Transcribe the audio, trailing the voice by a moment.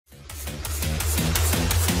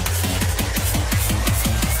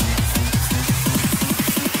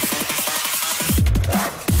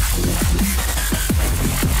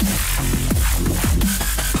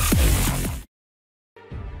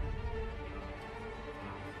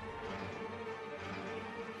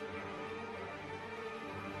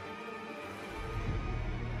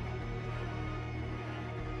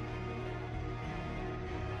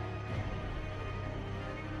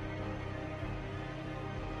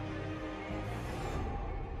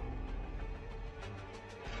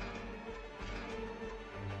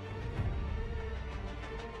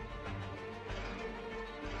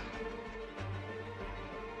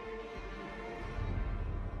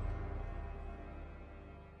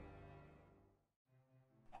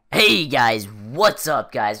Hey guys, what's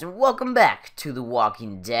up guys, and welcome back to The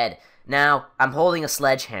Walking Dead. Now, I'm holding a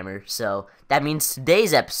sledgehammer, so that means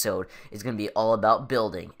today's episode is going to be all about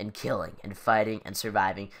building and killing and fighting and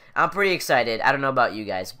surviving. I'm pretty excited. I don't know about you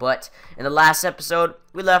guys, but in the last episode,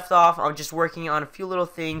 we left off on just working on a few little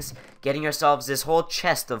things, getting ourselves this whole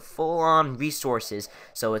chest of full-on resources,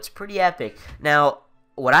 so it's pretty epic. Now,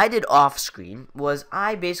 what I did off-screen was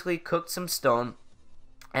I basically cooked some stone,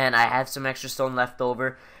 and I had some extra stone left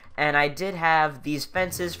over. And I did have these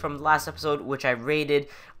fences from the last episode, which I raided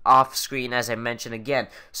off screen, as I mentioned again.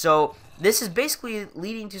 So this is basically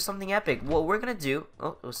leading to something epic. What we're gonna do?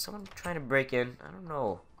 Oh, was someone trying to break in? I don't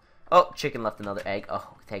know. Oh, chicken left another egg.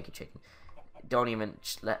 Oh, thank you, chicken. Don't even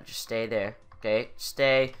just stay there. Okay,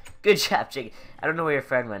 stay. Good job, chicken. I don't know where your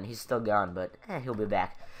friend went. He's still gone, but he'll be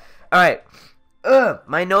back. All right.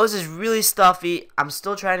 My nose is really stuffy. I'm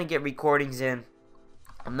still trying to get recordings in.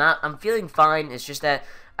 I'm feeling fine. It's just that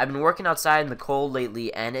I've been working outside in the cold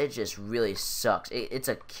lately, and it just really sucks. It's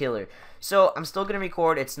a killer. So I'm still going to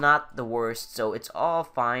record. It's not the worst, so it's all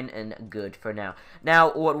fine and good for now.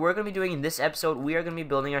 Now, what we're going to be doing in this episode, we are going to be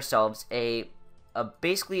building ourselves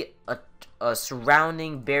basically a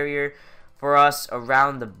surrounding barrier for us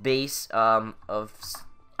around the base of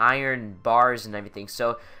iron bars and everything.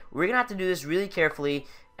 So we're going to have to do this really carefully,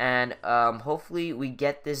 and hopefully we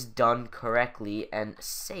get this done correctly and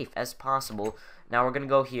safe as possible. Now we're going to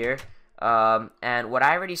go here, and what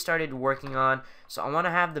I already started working on, so I want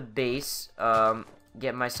to have the base,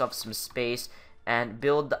 get myself some space, and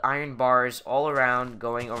build the iron bars all around,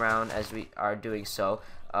 going around as we are doing so.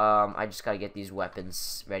 I just got to get these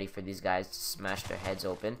weapons ready for these guys to smash their heads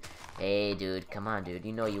open. Hey, dude, come on, dude,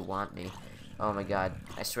 you know you want me. Oh my god,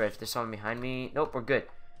 I swear, if there's someone behind me, nope, we're good.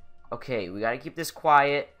 Okay, we got to keep this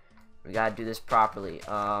quiet. We got to do this properly.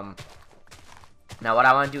 Now what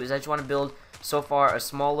I want to do is I just want to build so far a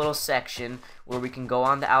small little section where we can go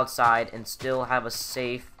on the outside and still have a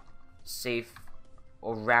safe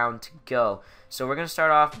around to go. So we're gonna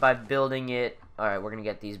start off by building it. Alright, we're gonna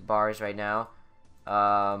get these bars right now.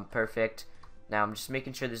 Perfect. Now I'm just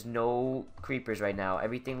making sure there's no creepers right now.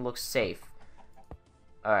 Everything looks safe.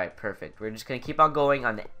 Alright, perfect. We're just gonna keep on going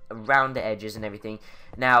on around the edges and everything.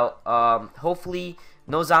 Now, hopefully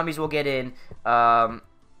no zombies will get in.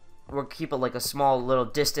 We'll keep it like a small little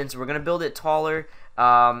distance. We're gonna build it taller.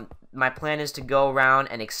 My plan is to go around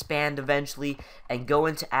and expand eventually and go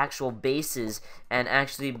into actual bases and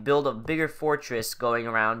actually build a bigger fortress going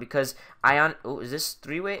around, because oh, is this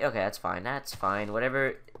three-way? Okay, that's fine. That's fine.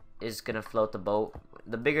 Whatever is gonna float the boat.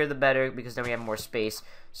 The bigger the better, because then we have more space.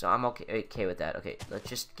 So I'm okay with that. Okay, let's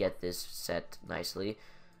just get this set nicely.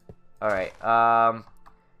 Alright, I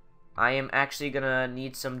am actually gonna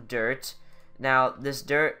need some dirt. Now, this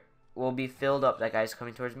dirt will be filled up. That guy's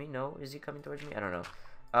coming towards me. No, is he coming towards me? I don't know.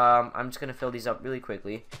 I'm just gonna fill these up really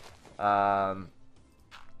quickly. Where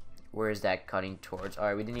is that cutting towards?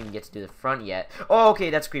 Alright, we didn't even get to do the front yet. Oh, okay,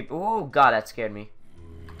 that's creepy. Oh god, that scared me.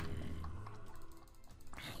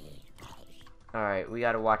 Alright, we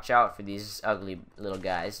gotta watch out for these ugly little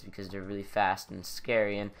guys, because they're really fast and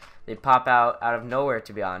scary, and they pop out of nowhere,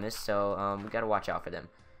 to be honest. So we gotta watch out for them.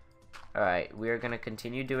 Alright, we are gonna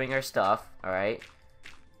continue doing our stuff. Alright,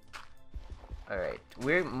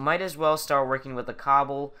 we might as well start working with the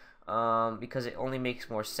cobble, because it only makes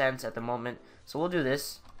more sense at the moment. So we'll do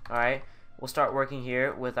this. Alright, we'll start working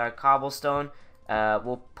here with our cobblestone.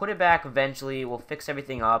 We'll put it back eventually. We'll fix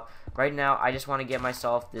everything up. Right now, I just want to get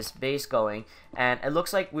myself this base going, and it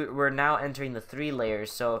looks like we're now entering the 3 layers,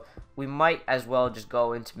 so we might as well just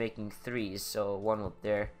go into making 3s. So one up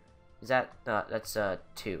there. Is that that's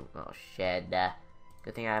 2. Oh shit.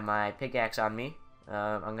 Good thing I have my pickaxe on me.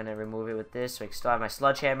 I'm gonna remove it with this so I can still have my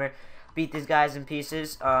sledgehammer. Beat these guys in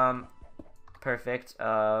pieces. Perfect.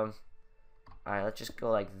 Alright, let's just go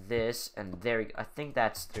like this, and there we go. I think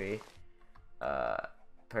that's 3.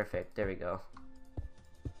 Perfect. There we go.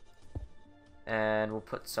 And we'll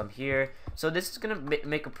put some here. So this is gonna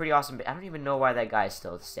make a pretty awesome. I don't even know why that guy is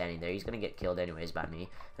still standing there. He's gonna get killed anyways by me.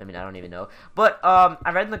 I mean, I don't even know. But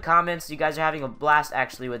I read in the comments you guys are having a blast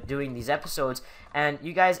actually with doing these episodes, and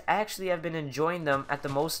you guys actually have been enjoying them at the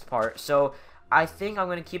most part. So I think I'm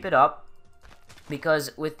gonna keep it up,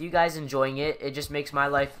 because with you guys enjoying it, it just makes my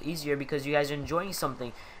life easier, because you guys are enjoying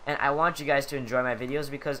something, and I want you guys to enjoy my videos,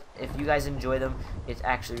 because if you guys enjoy them, it's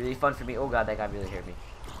actually really fun for me. Oh god, that guy really hurt me.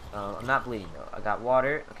 I'm not bleeding though. I got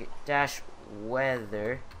water. Okay, dash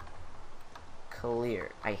weather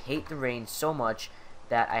clear. I hate the rain so much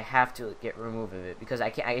that I have to get remove of it, because I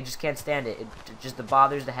just can't stand it. It just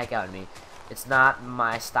bothers the heck out of me. It's not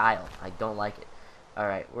my style. I don't like it.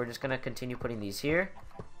 Alright, we're just gonna continue putting these here.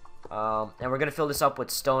 And we're gonna fill this up with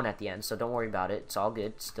stone at the end, so don't worry about it. It's all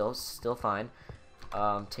good. Still fine.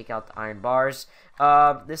 Take out the iron bars.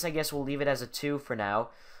 This I guess we'll leave it as a 2 for now.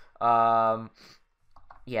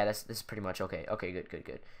 Yeah, this is pretty much okay. Okay,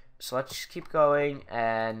 good. So let's just keep going,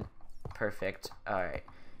 and perfect. Alright.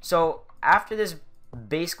 So after this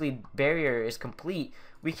basically barrier is complete,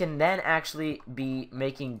 we can then actually be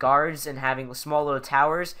making guards and having small little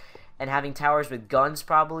towers, and having towers with guns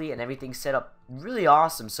probably, and everything set up really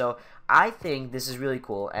awesome. So I think this is really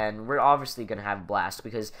cool, and we're obviously gonna have a blast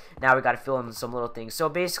because now we gotta fill in some little things. So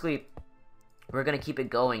basically, we're gonna keep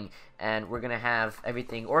it going, and we're gonna have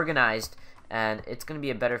everything organized, and it's gonna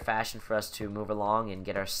be a better fashion for us to move along and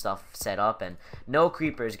get our stuff set up, and no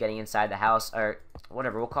creepers getting inside the house, or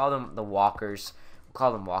whatever. We'll call them the walkers. We'll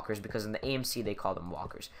call them walkers because in the AMC they call them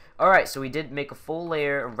walkers. Alright, so we did make a full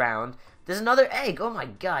layer around. There's another egg. Oh my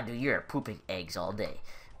god, dude, you're pooping eggs all day.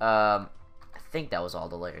 I think that was all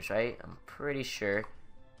the layers, right? I'm pretty sure.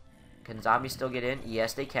 Can zombies still get in?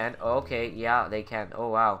 Yes, they can. Okay, yeah, they can. Oh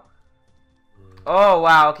wow. Oh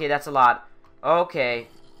wow, okay, that's a lot. Okay.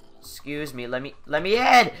 Excuse me, let me in! Let me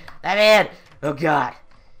in! Oh god.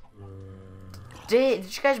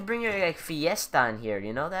 Did you guys bring your like fiesta in here?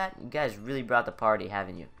 You know that? You guys really brought the party,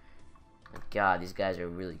 haven't you? Oh god, these guys are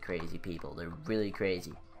really crazy people. They're really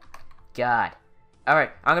crazy. God.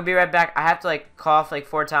 Alright, I'm gonna be right back. I have to like cough like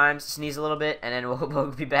 4 times, sneeze a little bit, and then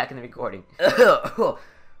we'll be back in the recording.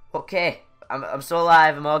 Okay. I'm still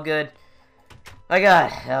alive, I'm all good. My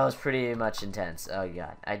god, that was pretty much intense. Oh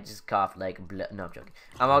god, I just coughed like blood. No, I'm joking.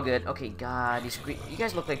 I'm all good. Okay, god, you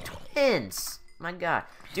guys look like twins. My god.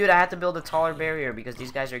 Dude, I had to build a taller barrier because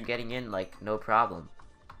these guys are getting in like no problem.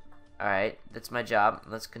 Alright, that's my job.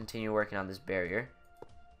 Let's continue working on this barrier.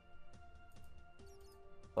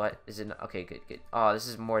 What? Is it? Okay, good. Oh, this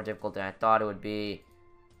is more difficult than I thought it would be.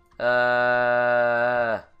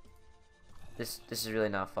 This is really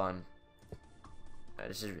not fun.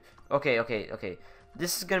 This is... Okay.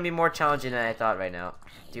 This is gonna be more challenging than I thought right now.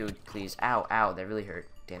 Dude, please. Ow, that really hurt.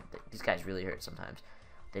 Damn, these guys really hurt sometimes.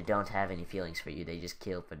 They don't have any feelings for you. They just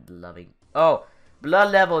kill for loving. Oh,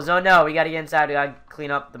 blood levels. Oh no, we gotta get inside. We gotta clean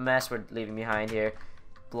up the mess we're leaving behind here.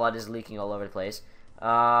 Blood is leaking all over the place.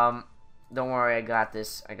 Don't worry, I got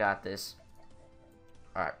this.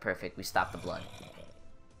 Alright, perfect. We stopped the blood.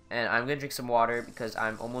 And I'm gonna drink some water because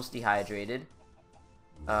I'm almost dehydrated.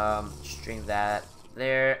 Just drink that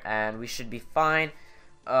there, and we should be fine.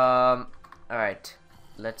 Alright,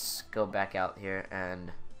 let's go back out here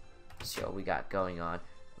and see what we got going on.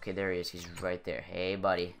 Okay, there he is. He's right there. Hey,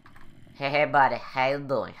 buddy. Hey, buddy. How you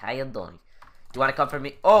doing? You want to come for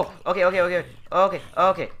me? Oh, okay.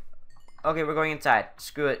 Okay, we're going inside.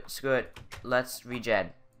 Screw it. Let's regen.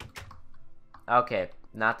 Okay,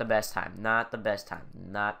 not the best time. Not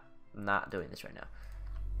doing this right now.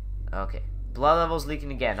 Okay. Blood levels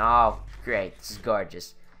leaking again. Oh, great. This is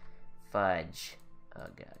gorgeous. Fudge. Oh,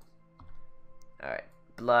 God. Alright.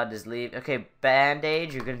 Blood is leaving. Okay,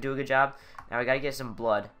 bandage. You're going to do a good job. Now we got to get some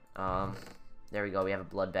blood. There we go. We have a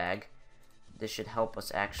blood bag. This should help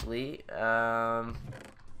us, actually. Let's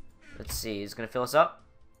see. It's going to fill us up.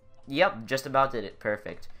 Yep, just about did it.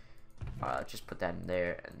 Perfect. Just put that in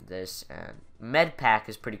there. And this. And med pack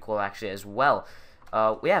is pretty cool, actually, as well.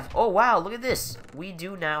 We have, oh wow, look at this. We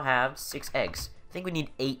do now have 6 eggs. I think we need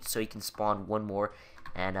 8 so you can spawn 1 more.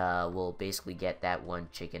 And we'll basically get that 1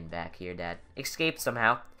 chicken back here that escaped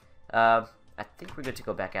somehow. I think we're good to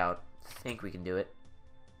go back out. I think we can do it.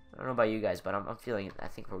 I don't know about you guys, but I'm feeling it. I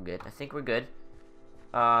think we're good.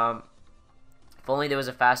 If only there was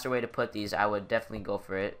a faster way to put these, I would definitely go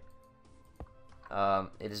for it.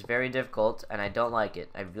 It is very difficult, and I don't like it.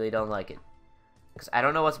 I really don't like it. Because I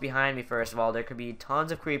don't know what's behind me, first of all. There could be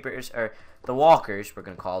tons of creepers, or the walkers, we're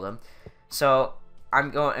going to call them. So,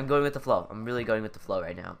 I'm going with the flow. I'm really going with the flow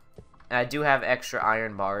right now. And I do have extra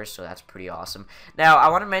iron bars, so that's pretty awesome. Now, I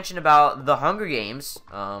want to mention about the Hunger Games.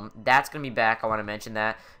 That's going to be back. I want to mention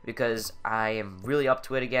that because I am really up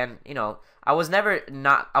to it again. You know, I was never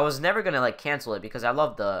going to, like, cancel it because I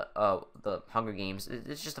love the Hunger Games.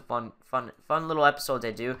 It's just a fun little episodes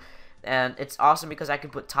I do. And it's awesome because I can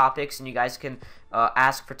put topics and you guys can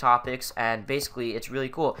ask for topics, and basically it's really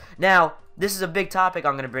cool. Now, this is a big topic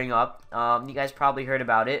I'm going to bring up. You guys probably heard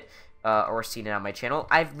about it or seen it on my channel.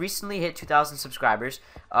 I've recently hit 2,000 subscribers.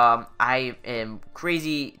 I am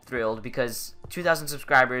crazy thrilled because 2,000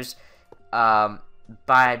 subscribers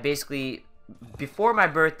by basically before my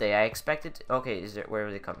birthday. I expected to, okay, where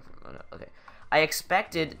are they coming from? Oh, no, okay. I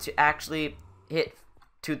expected to actually hit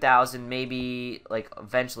 2,000 maybe like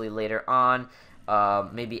eventually later on,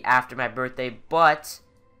 maybe after my birthday, but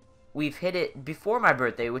we've hit it before my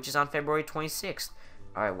birthday, which is on February 26th.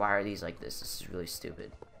 Alright, why are these like this? This is really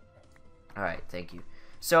stupid. Alright, thank you.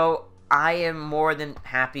 So, I am more than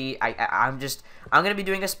happy. I'm gonna be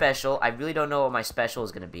doing a special. I really don't know what my special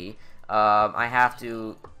is gonna be. I have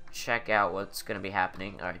to check out what's gonna be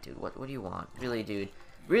happening. Alright, dude, what do you want? Really, dude?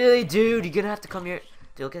 Really, dude? You're gonna have to come here.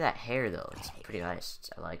 Dude, look at that hair, though. It's pretty nice.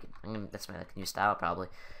 I like it. That's my new style, probably.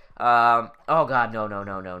 Oh, God. No.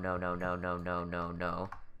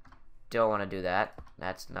 Don't want to do that.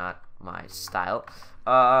 That's not my style.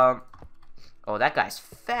 Oh, that guy's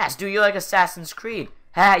fast. Dude, you're like Assassin's Creed.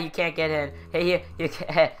 Ha, you can't get in. Hey,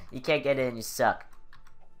 you can't get in. You suck.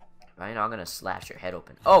 Right now, I'm going to slash your head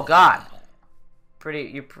open. Oh, God.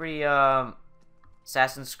 You're pretty,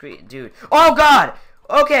 Assassin's Creed. Dude. Oh, God.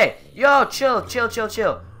 Okay, yo, chill.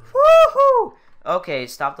 Woohoo! Okay,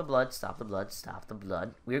 stop the blood.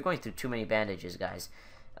 We're going through too many bandages, guys.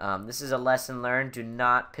 This is a lesson learned. Do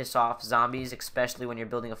not piss off zombies, especially when you're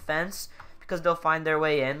building a fence, because they'll find their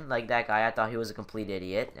way in. Like that guy, I thought he was a complete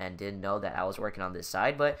idiot and didn't know that I was working on this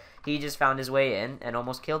side, but he just found his way in and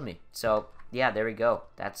almost killed me. So, yeah, there we go.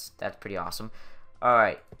 That's pretty awesome.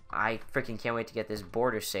 Alright, I freaking can't wait to get this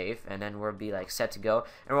border safe, and then we'll be like set to go.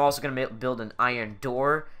 And we're also going to build an iron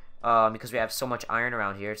door, because we have so much iron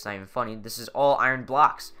around here, it's not even funny. This is all iron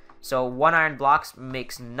blocks. So 1 iron block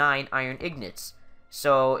makes 9 iron ingots.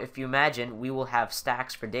 So if you imagine, we will have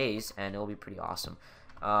stacks for days, and it'll be pretty awesome.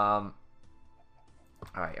 Alright,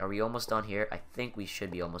 are we almost done here? I think we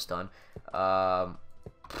should be almost done. I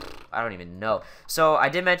don't even know. So I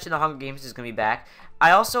did mention the Hunger Games is going to be back.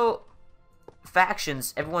 I also...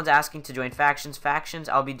 Factions, everyone's asking to join factions.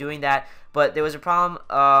 I'll be doing that, but there was a problem.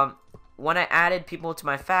 When I added people to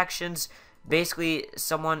my factions, basically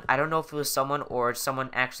someone, I don't know if it was someone or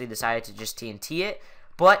someone actually decided to just TNT it,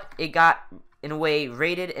 but it got in a way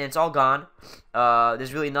raided and it's all gone.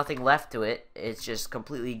 There's really nothing left to it. It's just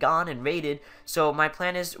completely gone and raided. So my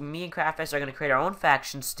plan is me and CraftFest are going to create our own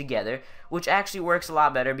factions together, which actually works a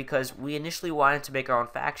lot better because we initially wanted to make our own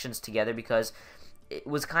factions together because it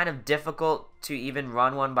was kind of difficult to even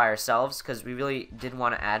run one by ourselves because we really didn't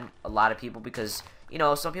want to add a lot of people because, you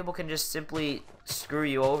know, some people can just simply screw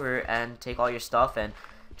you over and take all your stuff and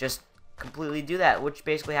just completely do that, which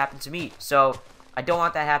basically happened to me. So I don't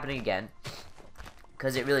want that happening again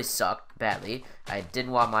because it really sucked badly. I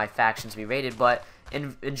didn't want my factions to be raided, but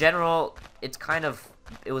in general, it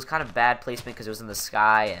was kind of bad placement because it was in the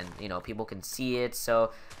sky and, you know, people can see it,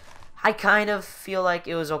 so I kind of feel like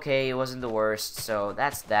it was okay. It wasn't the worst, so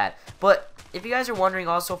that's that. But if you guys are wondering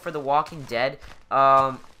also for The Walking Dead,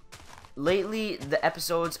 lately the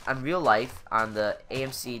episodes on real life on the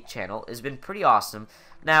AMC channel has been pretty awesome.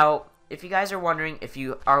 Now, if you guys are wondering if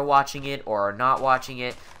you are watching it or are not watching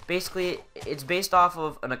it, basically it's based off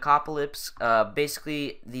of an apocalypse.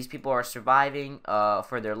 Basically, these people are surviving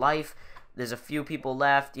for their life. There's a few people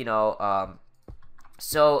left, you know,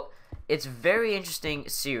 so it's a very interesting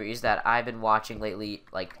series that I've been watching lately,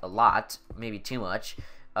 like a lot, maybe too much.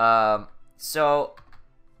 So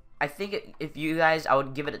I think if you guys, I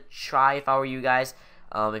would give it a try if I were you guys.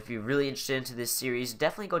 If you're really interested into this series,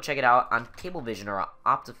 definitely go check it out on Cablevision or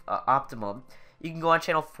Optimum. You can go on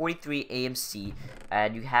channel 43 AMC,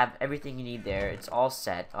 and you have everything you need there. It's all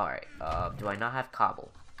set. Alright, do I not have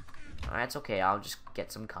cobble? Alright, it's okay. I'll just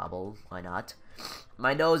get some cobble. Why not?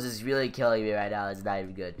 My nose is really killing me right now. It's not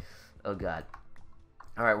even good. Oh, God.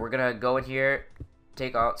 Alright, we're gonna go in here,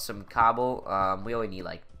 take out some cobble. We only need,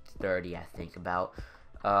 like, 30, I think, about.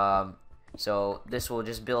 So this will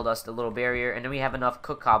just build us the little barrier, and then we have enough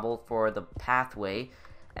cook cobble for the pathway.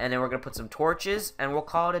 And then we're gonna put some torches, and we'll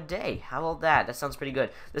call it a day. How about that? That sounds pretty good.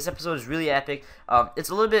 This episode is really epic. It's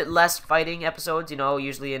a little bit less fighting episodes, you know.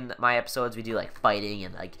 Usually in my episodes, we do, like, fighting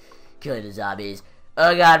and, like, killing the zombies.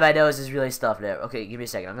 Oh, God, my nose is really stuffed there. Okay, give me a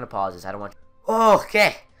second. I'm gonna pause this. I don't want...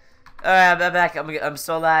 Okay. Alright, I'm back. I'm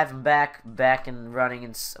still alive. I'm back and running,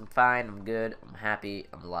 and I'm fine. I'm good. I'm happy.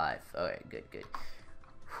 I'm alive. Alright, good.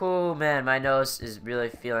 Whew, man, my nose is really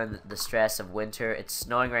feeling the stress of winter. It's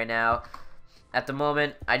snowing right now. At the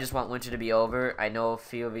moment, I just want winter to be over. I know a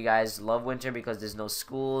few of you guys love winter because there's no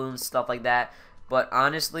school and stuff like that. But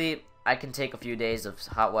honestly, I can take a few days of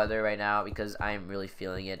hot weather right now because I am really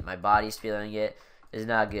feeling it. My body's feeling it. It's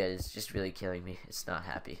not good. It's just really killing me. It's not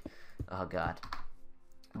happy. Oh, God.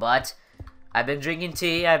 But I've been drinking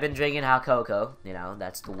tea. I've been drinking hot cocoa. You know,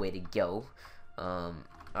 that's the way to go.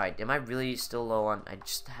 Alright, am I really still low on... I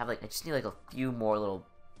just need like a few more little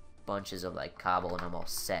bunches of like cobble and I'm all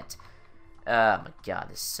set. Oh my God,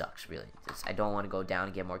 this sucks, really. I don't want to go down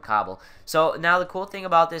and get more cobble. So now the cool thing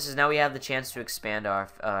about this is now we have the chance to expand our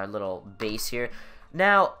little base here.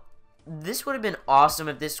 Now, this would have been awesome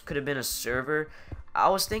if this could have been a server. I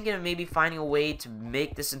was thinking of maybe finding a way to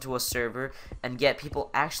make this into a server and get people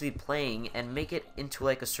actually playing and make it into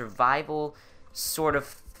like a survival sort of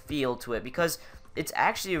feel to it, because it's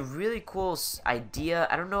actually a really cool idea.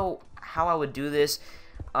 I don't know how I would do this.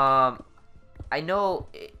 I know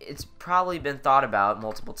it's probably been thought about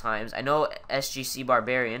multiple times. I know SGC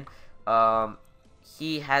Barbarian,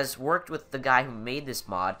 he has worked with the guy who made this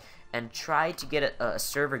mod and tried to get a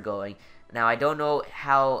server going. Now, I don't know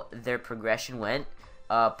how their progression went.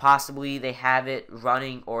 Possibly they have it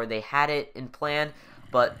running, or they had it in plan,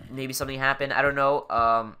 but maybe something happened. I don't know.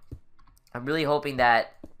 I'm really hoping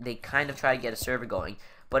that they kind of try to get a server going.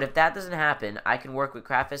 But if that doesn't happen, I can work with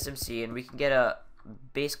Craft SMC and we can get a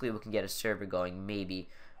server going, maybe.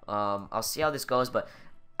 I'll see how this goes, but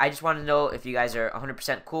I just want to know if you guys are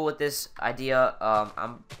 100% cool with this idea.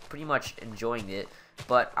 I'm pretty much enjoying it,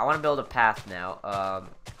 but I want to build a path now.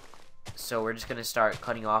 So we're just going to start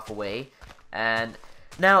cutting off away. And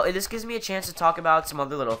now, this gives me a chance to talk about some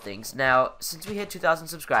other little things. Now, since we hit 2,000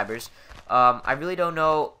 subscribers, I really don't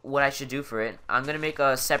know what I should do for it. I'm going to make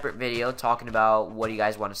a separate video talking about what you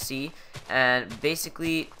guys want to see. And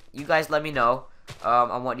basically, you guys let me know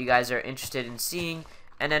on what you guys are interested in seeing.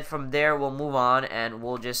 And then from there, we'll move on and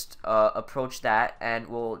we'll just approach that. And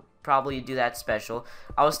we'll probably do that special.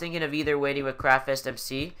 I was thinking of either waiting with Craft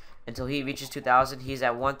SMC until he reaches 2,000. He's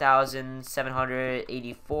at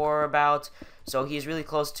 1,784 about. So he's really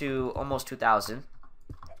close to almost 2,000.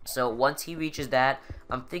 So once he reaches that,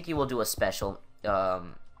 I'm thinking we'll do a special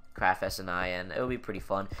Craft S&I, and it'll be pretty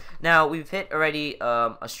fun. Now, we've hit already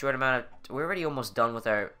a short amount of... We're already almost done with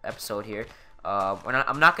our episode here.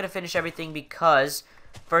 I'm not going to finish everything because...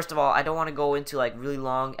 First of all, I don't want to go into like really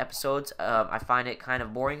long episodes. I find it kind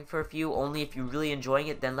of boring for a few. Only if you're really enjoying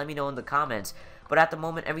it, then let me know in the comments. But at the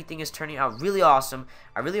moment, everything is turning out really awesome.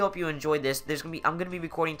 I really hope you enjoyed this. I'm gonna be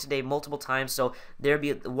recording today multiple times, so there'll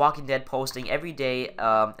be The Walking Dead posting every day,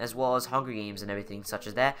 as well as Hunger Games and everything such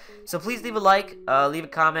as that. So please leave a like, leave a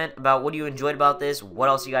comment about what you enjoyed about this, what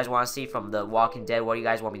else you guys want to see from The Walking Dead, what you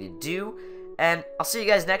guys want me to do, and I'll see you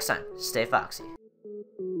guys next time. Stay foxy.